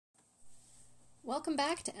Welcome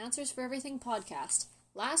back to Answers for Everything podcast.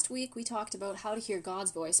 Last week we talked about how to hear God's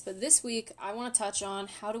voice, but this week I want to touch on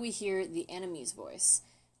how do we hear the enemy's voice.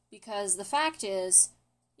 Because the fact is,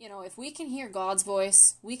 if we can hear God's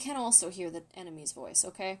voice, we can also hear the enemy's voice,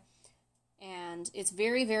 okay? And it's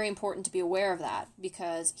very, very important to be aware of that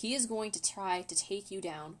because he is going to try to take you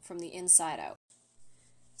down from the inside out.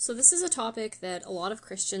 So this is a topic that a lot of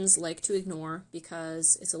Christians like to ignore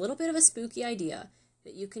because it's a little bit of a spooky idea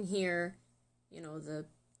that you can hear the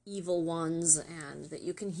evil ones and that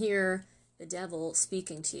you can hear the devil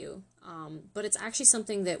speaking to you. But it's actually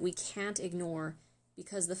something that we can't ignore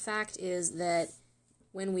because the fact is that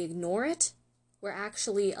when we ignore it, we're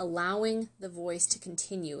actually allowing the voice to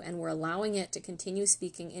continue and we're allowing it to continue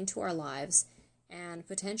speaking into our lives and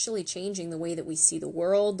potentially changing the way that we see the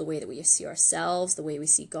world, the way that we see ourselves, the way we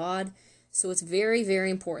see God. So it's very,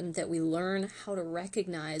 very important that we learn how to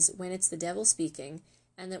recognize when it's the devil speaking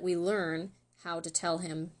and that we learn how to tell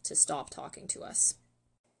him to stop talking to us.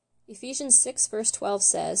 Ephesians 6 verse 12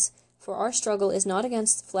 says, "For our struggle is not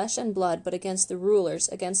against flesh and blood, but against the rulers,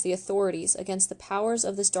 against the authorities, against the powers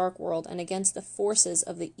of this dark world, and against the forces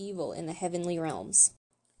of the evil in the heavenly realms."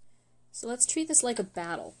 So let's treat this like a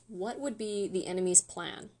battle. What would be the enemy's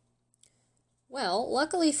plan? Well,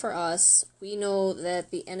 luckily for us, we know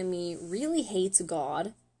that the enemy really hates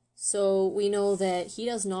God, so we know that he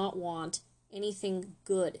does not want anything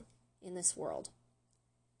good in this world.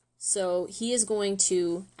 So he is going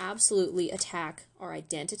to absolutely attack our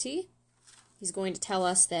identity. He's going to tell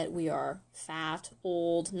us that we are fat,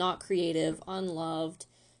 old, not creative, unloved.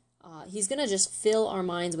 He's going to just fill our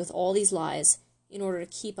minds with all these lies in order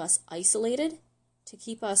to keep us isolated, to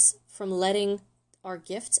keep us from letting our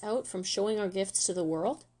gifts out, from showing our gifts to the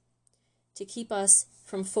world, to keep us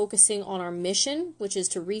from focusing on our mission, which is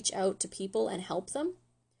to reach out to people and help them,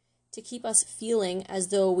 to keep us feeling as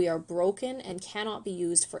though we are broken and cannot be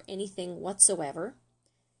used for anything whatsoever.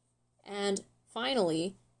 And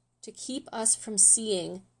finally, to keep us from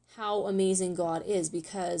seeing how amazing God is,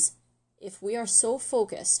 because if we are so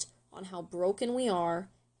focused on how broken we are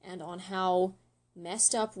and on how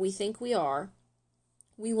messed up we think we are,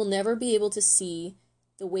 we will never be able to see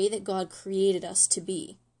the way that God created us to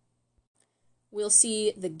be. We'll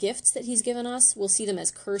see the gifts that he's given us, we'll see them as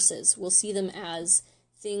curses, we'll see them as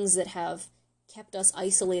things that have kept us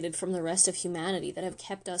isolated from the rest of humanity, that have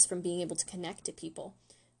kept us from being able to connect to people.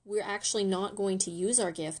 We're actually not going to use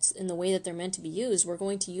our gifts in the way that they're meant to be used. We're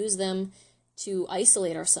going to use them to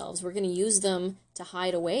isolate ourselves. We're going to use them to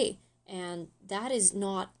hide away. And that is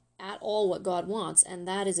not at all what God wants. And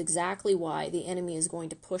that is exactly why the enemy is going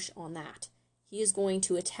to push on that. He is going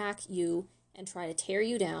to attack you and try to tear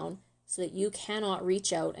you down so that you cannot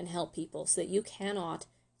reach out and help people, so that you cannot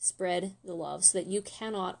spread the love, so that you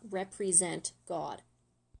cannot represent God.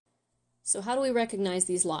 So how do we recognize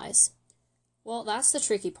these lies? Well, that's the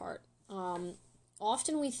tricky part.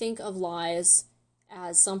 Often we think of lies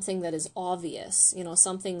as something that is obvious,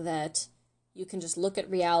 something that you can just look at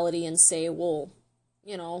reality and say, well,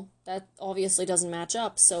 that obviously doesn't match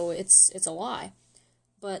up, so it's a lie.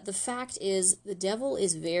 But the fact is, the devil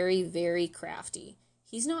is very, very crafty.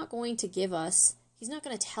 He's not going to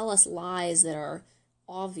tell us lies that are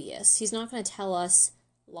obvious. He's not going to tell us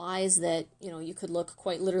lies that, you could look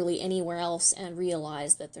quite literally anywhere else and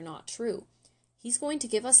realize that they're not true. He's going to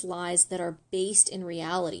give us lies that are based in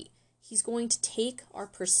reality. He's going to take our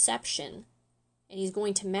perception and he's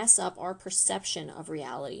going to mess up our perception of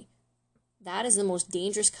reality. That is the most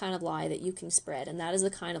dangerous kind of lie that you can spread, and that is the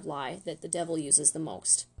kind of lie that the devil uses the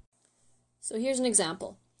most. So here's an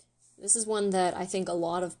example. This is one that I think a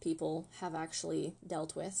lot of people have actually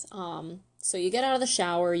dealt with. So you get out of the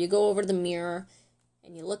shower, you go over to the mirror,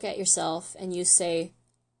 and you look at yourself, and you say,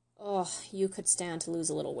 oh, you could stand to lose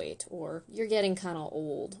a little weight, or you're getting kind of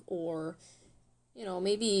old, or,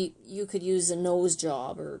 maybe you could use a nose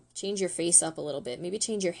job, or change your face up a little bit, maybe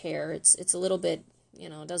change your hair. It's a little bit,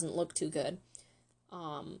 it doesn't look too good.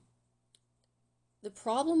 The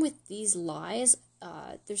problem with these lies,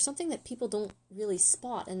 there's something that people don't really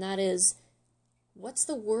spot, and that is, what's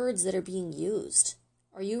the words that are being used?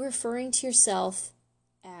 Are you referring to yourself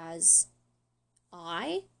as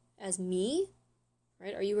I, as me,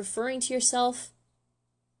 right? Are you referring to yourself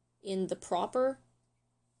in the proper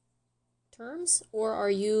terms, or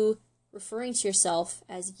are you referring to yourself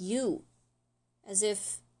as you, as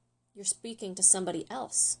if you're speaking to somebody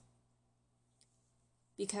else?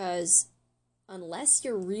 Because unless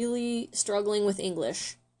you're really struggling with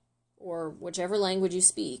English, or whichever language you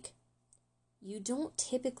speak, you don't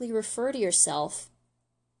typically refer to yourself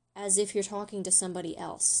as if you're talking to somebody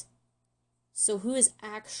else. So who is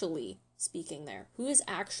actually speaking there? Who is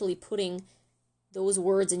actually putting those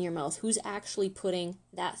words in your mouth? Who's actually putting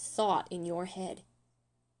that thought in your head?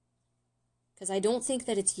 Because I don't think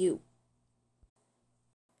that it's you.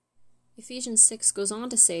 Ephesians 6 goes on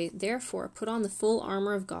to say, "Therefore, put on the full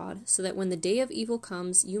armor of God, so that when the day of evil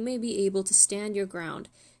comes, you may be able to stand your ground,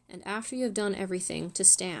 and after you have done everything, to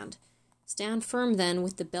stand. Stand firm then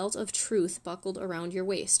with the belt of truth buckled around your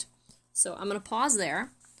waist." So I'm going to pause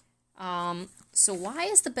there. So why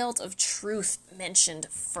is the belt of truth mentioned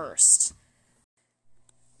first?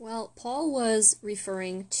 Well, Paul was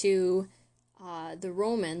referring to the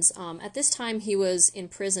Romans. At this time, he was in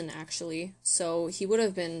prison, actually, so he would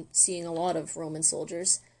have been seeing a lot of Roman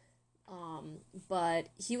soldiers. But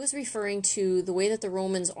he was referring to the way that the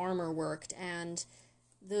Romans' armor worked, and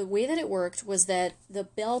the way that it worked was that the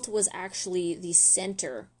belt was actually the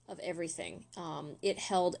center of everything. It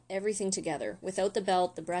held everything together. Without the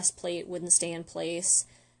belt, the breastplate wouldn't stay in place.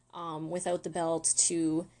 Without the belt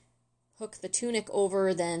to hook the tunic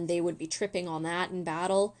over, then they would be tripping on that in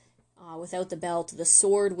battle. Without the belt, the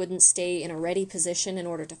sword wouldn't stay in a ready position in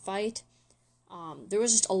order to fight. There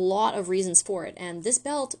was just a lot of reasons for it. And this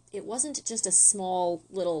belt, it wasn't just a small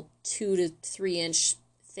little 2 to 3 inch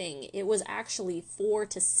thing. It was actually 4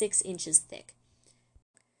 to 6 inches thick,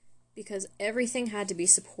 because everything had to be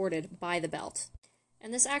supported by the belt.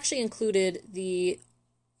 And this actually included the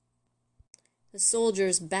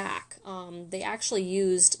soldier's back. They actually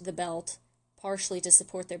used the belt partially to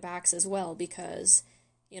support their backs as well, because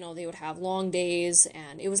they would have long days,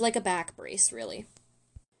 and it was like a back brace, really.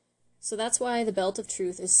 So that's why the belt of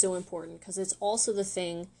truth is so important, because it's also the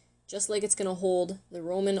thing, just like it's going to hold the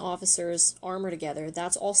Roman officers' armor together,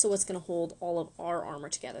 that's also what's going to hold all of our armor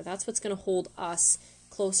together. That's what's going to hold us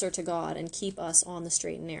closer to God and keep us on the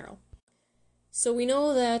straight and narrow. So we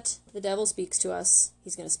know that the devil speaks to us.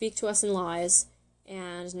 He's going to speak to us in lies,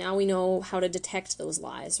 and now we know how to detect those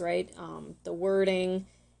lies, right? The wording.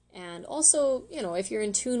 And also, if you're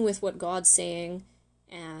in tune with what God's saying,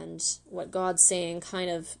 and what God's saying kind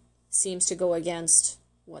of seems to go against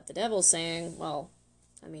what the devil's saying, well,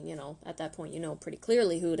 at that point you know pretty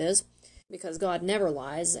clearly who it is, because God never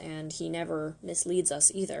lies, and he never misleads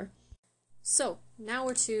us either. So, now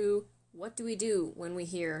we're to, what do we do when we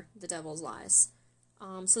hear the devil's lies?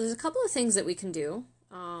 So there's a couple of things that we can do.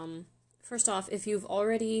 First off, if you've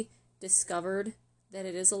already discovered that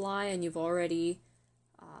it is a lie, and you've already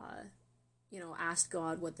asked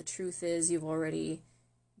God what the truth is, you've already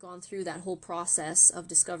gone through that whole process of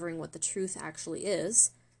discovering what the truth actually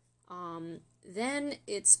is, then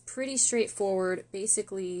it's pretty straightforward.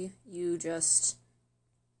 Basically, you just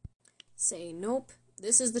say, nope,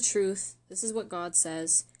 this is the truth, this is what God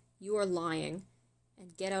says, you are lying,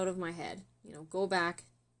 and get out of my head. Go back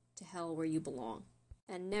to hell where you belong,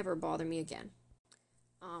 and never bother me again.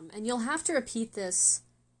 And you'll have to repeat this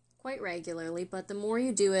quite regularly, but the more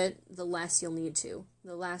you do it, the less you'll need to,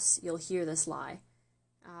 the less you'll hear this lie.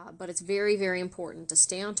 But it's very, very important to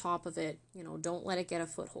stay on top of it. Don't let it get a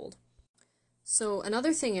foothold. So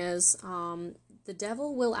another thing is, the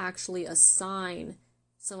devil will actually assign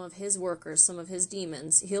some of his workers, some of his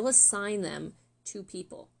demons, he'll assign them to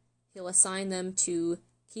people. He'll assign them to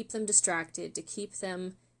keep them distracted, to keep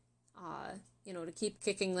them, to keep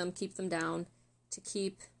kicking them, keep them down, to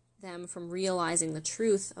keep them from realizing the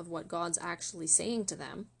truth of what God's actually saying to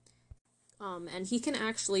them. And he can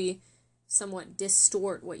actually somewhat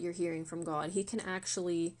distort what you're hearing from God. He can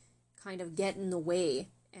actually kind of get in the way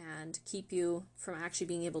and keep you from actually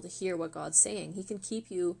being able to hear what God's saying. He can keep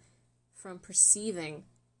you from perceiving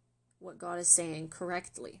what God is saying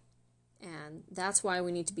correctly. And that's why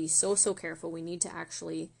we need to be so careful. We need to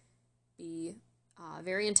actually be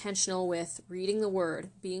very intentional with reading the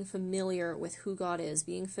Word, being familiar with who God is,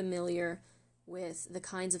 being familiar with the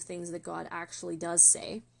kinds of things that God actually does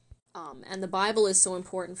say. And the Bible is so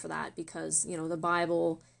important for that, because, the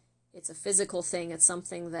Bible, it's a physical thing. It's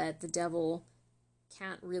something that the devil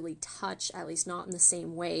can't really touch, at least not in the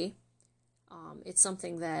same way. It's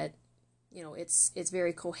something that, it's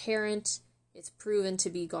very coherent. It's proven to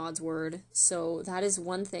be God's Word. So that is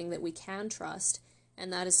one thing that we can trust,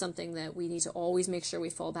 and that is something that we need to always make sure we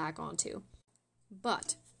fall back onto.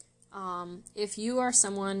 But if you are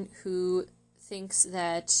someone who thinks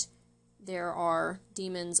that there are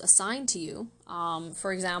demons assigned to you,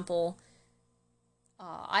 for example,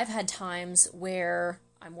 I've had times where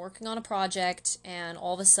I'm working on a project and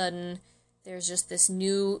all of a sudden there's just this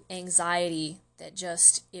new anxiety that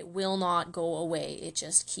it will not go away. It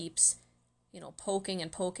just keeps, poking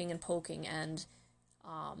and poking and poking. And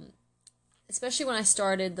especially when I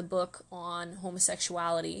started the book on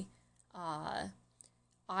homosexuality, I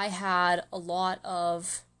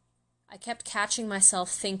kept catching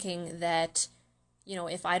myself thinking that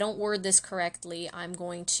if I don't word this correctly, I'm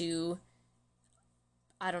going to,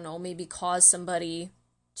 I don't know, maybe cause somebody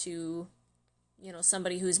to,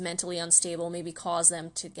 somebody who's mentally unstable, maybe cause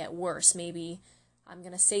them to get worse. Maybe I'm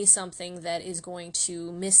going to say something that is going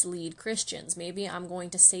to mislead Christians. Maybe I'm going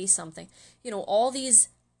to say something, all these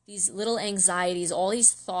little anxieties, all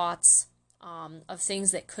these thoughts of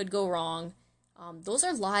things that could go wrong. Those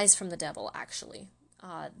are lies from the devil, actually.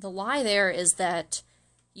 The lie there is that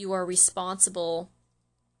you are responsible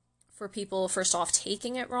for people, first off,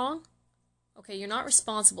 taking it wrong. Okay, you're not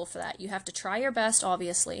responsible for that. You have to try your best,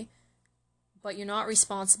 obviously, but you're not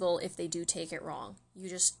responsible if they do take it wrong. You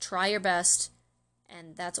just try your best,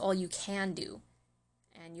 and that's all you can do.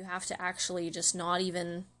 And you have to actually just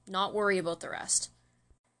not worry about the rest.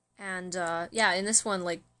 And in this one,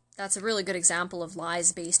 that's a really good example of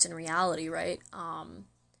lies based in reality, right?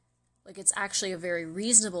 It's actually a very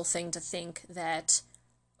reasonable thing to think that,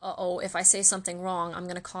 if I say something wrong, I'm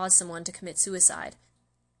going to cause someone to commit suicide.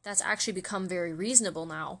 That's actually become very reasonable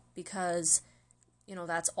now because,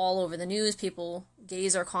 that's all over the news.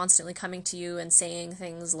 Gays are constantly coming to you and saying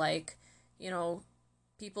things like,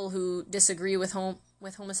 people who disagree with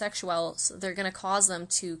homosexuals, they're going to cause them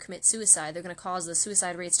to commit suicide. They're going to cause the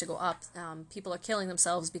suicide rates to go up. People are killing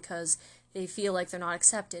themselves because they feel like they're not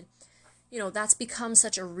accepted. That's become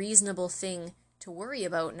such a reasonable thing to worry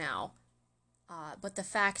about now. But the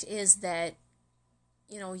fact is that,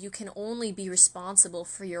 you can only be responsible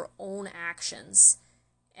for your own actions.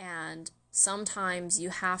 And sometimes you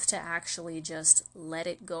have to actually just let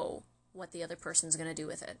it go, what the other person's going to do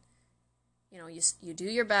with it. You do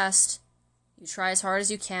your best, you try as hard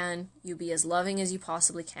as you can, you be as loving as you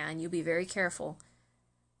possibly can, you be very careful.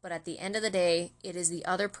 But at the end of the day, it is the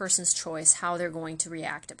other person's choice how they're going to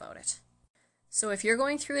react about it. So if you're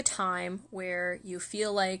going through a time where you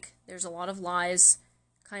feel like there's a lot of lies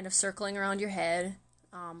kind of circling around your head,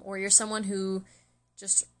 or you're someone who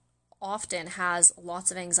just often has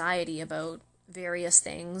lots of anxiety about various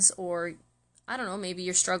things, or I don't know, maybe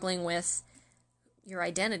you're struggling with your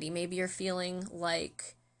identity. Maybe you're feeling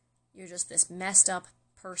like you're just this messed up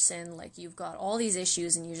person, like you've got all these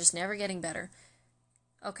issues and you're just never getting better.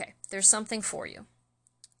 Okay, there's something for you.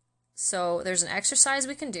 So there's an exercise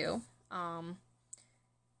we can do.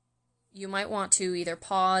 You might want to either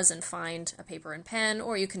pause and find a paper and pen,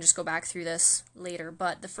 or you can just go back through this later.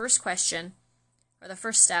 But the first question, or the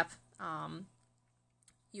first step,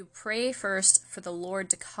 you pray first for the Lord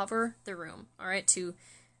to cover the room, all right, to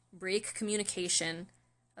break communication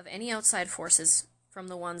of any outside forces from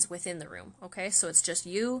the ones within the room, okay? So it's just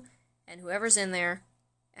you and whoever's in there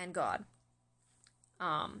and God.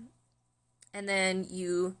 And then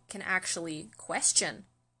you can actually question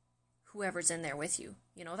whoever's in there with you.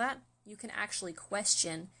 You know that? You can actually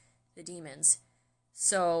question the demons.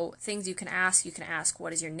 So things you can ask,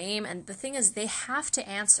 what is your name? And the thing is, they have to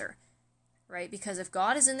answer, right? Because if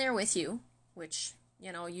God is in there with you, which,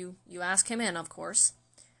 you ask him in, of course.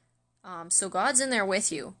 So God's in there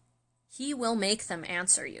with you. He will make them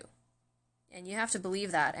answer you. And you have to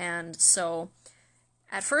believe that. And so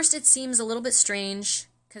at first it seems a little bit strange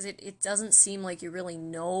because it doesn't seem like you really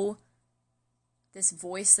know this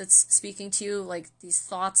voice that's speaking to you. Like these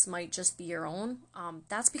thoughts might just be your own.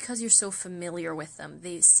 That's because you're so familiar with them.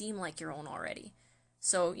 They seem like your own already.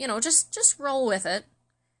 So, just roll with it.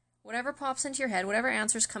 Whatever pops into your head, whatever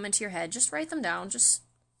answers come into your head, just write them down. Just,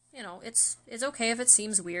 it's okay if it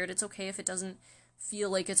seems weird. It's okay if it doesn't feel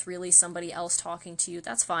like it's really somebody else talking to you.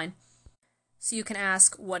 That's fine. So you can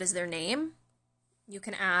ask, what is their name? You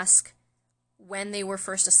can ask when they were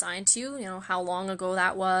first assigned to you, how long ago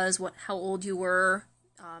that was, how old you were,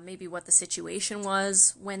 maybe what the situation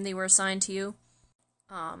was when they were assigned to you.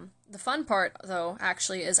 The fun part, though,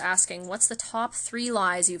 actually, is asking, what's the top 3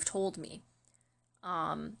 lies you've told me?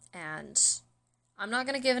 And I'm not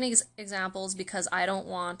going to give any examples because I don't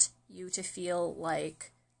want you to feel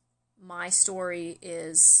like my story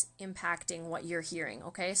is impacting what you're hearing,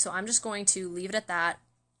 okay? So I'm just going to leave it at that.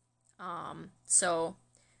 So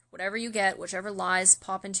whatever you get, whichever lies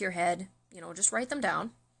pop into your head, just write them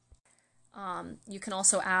down. You can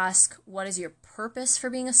also ask, what is your purpose for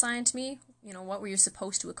being assigned to me? What were you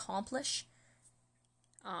supposed to accomplish?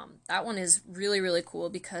 That one is really, really cool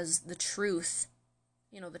because the truth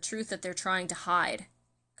that they're trying to hide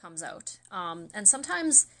comes out. And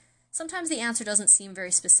sometimes the answer doesn't seem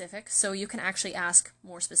very specific, so you can actually ask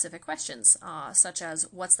more specific questions, such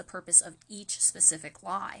as, what's the purpose of each specific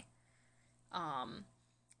lie?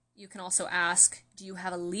 You can also ask, do you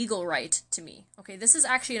have a legal right to me? Okay, this is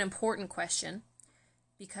actually an important question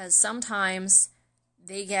because sometimes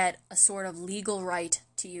they get a sort of legal right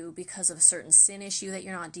to you because of a certain sin issue that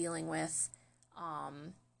you're not dealing with.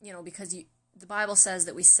 because the Bible says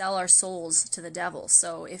that we sell our souls to the devil.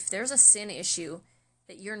 So if there's a sin issue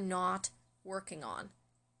that you're not working on,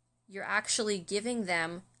 you're actually giving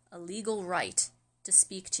them a legal right to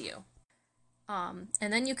speak to you. And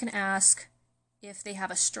then you can ask if they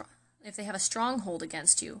have a stronghold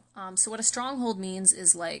against you. So what a stronghold means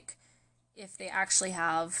is like if they actually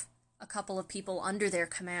have a couple of people under their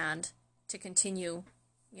command to continue,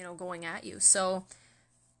 going at you. So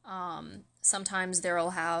sometimes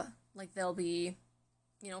they'll be,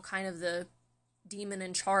 kind of the demon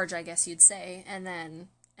in charge, I guess you'd say, and then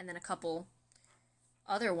a couple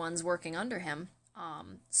other ones working under him.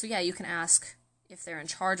 So yeah, you can ask if they're in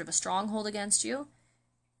charge of a stronghold against you,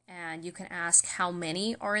 and you can ask how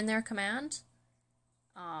many are in their command,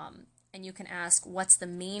 and you can ask what's the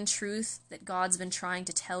main truth that God's been trying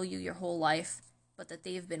to tell you your whole life, but that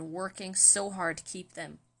they've been working so hard to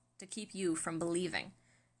keep you from believing.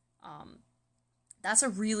 That's a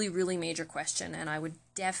really, really major question, and I would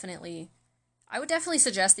definitely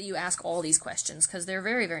suggest that you ask all these questions because they're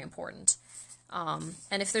very, very important. And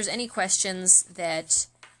if there's any questions that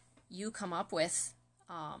you come up with,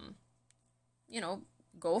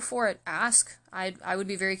 go for it, ask. I would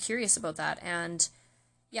be very curious about that. And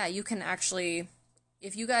yeah, you can actually,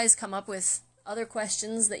 if you guys come up with other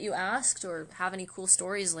questions that you asked or have any cool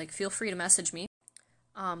stories, feel free to message me.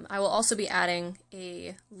 I will also be adding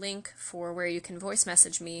a link for where you can voice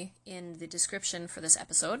message me in the description for this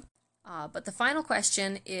episode. But the final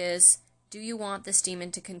question is, do you want this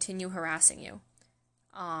demon to continue harassing you?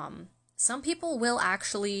 Some people will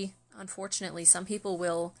actually, unfortunately, some people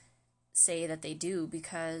will say that they do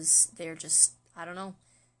because they're just, I don't know,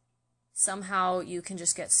 somehow you can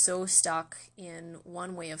just get so stuck in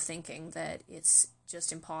one way of thinking that it's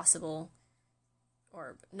just impossible,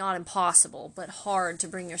 or not impossible, but hard to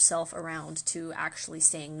bring yourself around to actually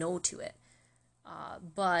saying no to it.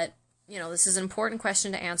 But, this is an important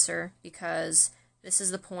question to answer because this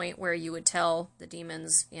is the point where you would tell the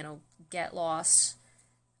demons, get lost.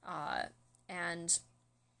 And,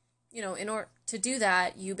 in order to do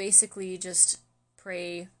that, you basically just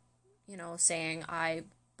pray, saying, I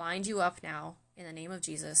bind you up now in the name of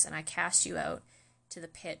Jesus, and I cast you out to the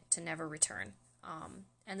pit to never return.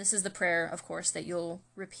 And this is the prayer, of course, that you'll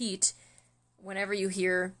repeat whenever you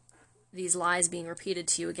hear these lies being repeated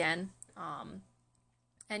to you again.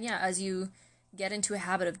 And yeah, as you get into a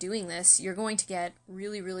habit of doing this, you're going to get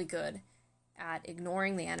really, really good at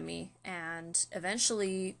ignoring the enemy, and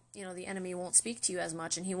eventually, the enemy won't speak to you as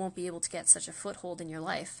much, and he won't be able to get such a foothold in your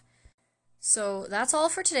life. So that's all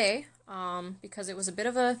for today, because it was a bit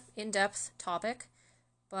of a in-depth topic.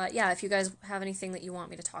 But yeah, if you guys have anything that you want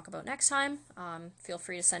me to talk about next time, feel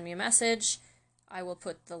free to send me a message. I will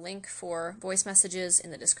put the link for voice messages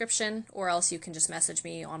in the description, or else you can just message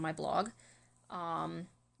me on my blog.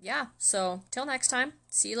 Yeah, so till next time,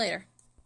 see you later.